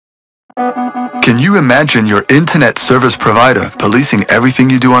Can you imagine your internet service provider policing everything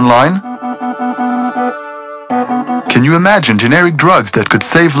you do online? Can you imagine generic drugs that could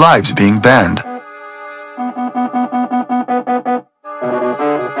save lives being banned?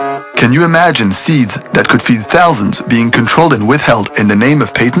 Can you imagine seeds that could feed thousands being controlled and withheld in the name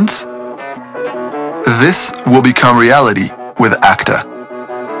of patents? This will become reality with ACTA.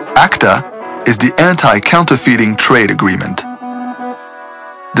 ACTA is the anti-counterfeiting trade agreement.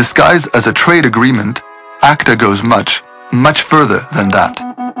 Disguised as a trade agreement, ACTA goes much, much further than that.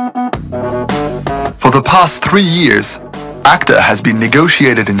 For the past 3 years, ACTA has been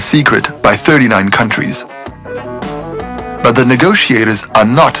negotiated in secret by 39 countries. But the negotiators are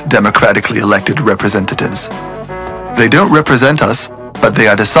not democratically elected representatives. They don't represent us, but they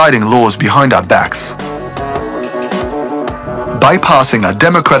are deciding laws behind our backs. Bypassing our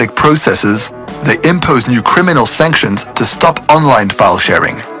democratic processes, they impose new criminal sanctions to stop online file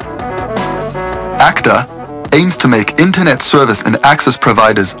sharing. ACTA aims to make internet service and access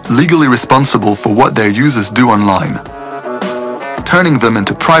providers legally responsible for what their users do online, turning them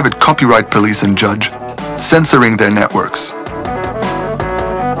into private copyright police and judge, censoring their networks.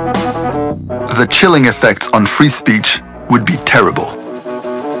 The chilling effects on free speech would be terrible.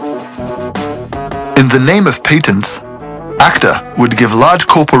 In the name of patents, ACTA would give large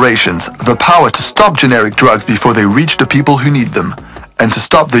corporations the power to stop generic drugs before they reach the people who need them, and to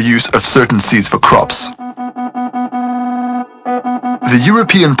stop the use of certain seeds for crops. The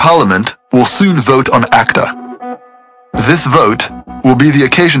European Parliament will soon vote on ACTA. This vote will be the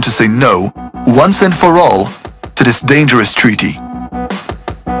occasion to say no, once and for all, to this dangerous treaty.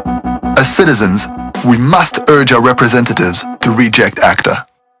 As citizens, we must urge our representatives to reject ACTA.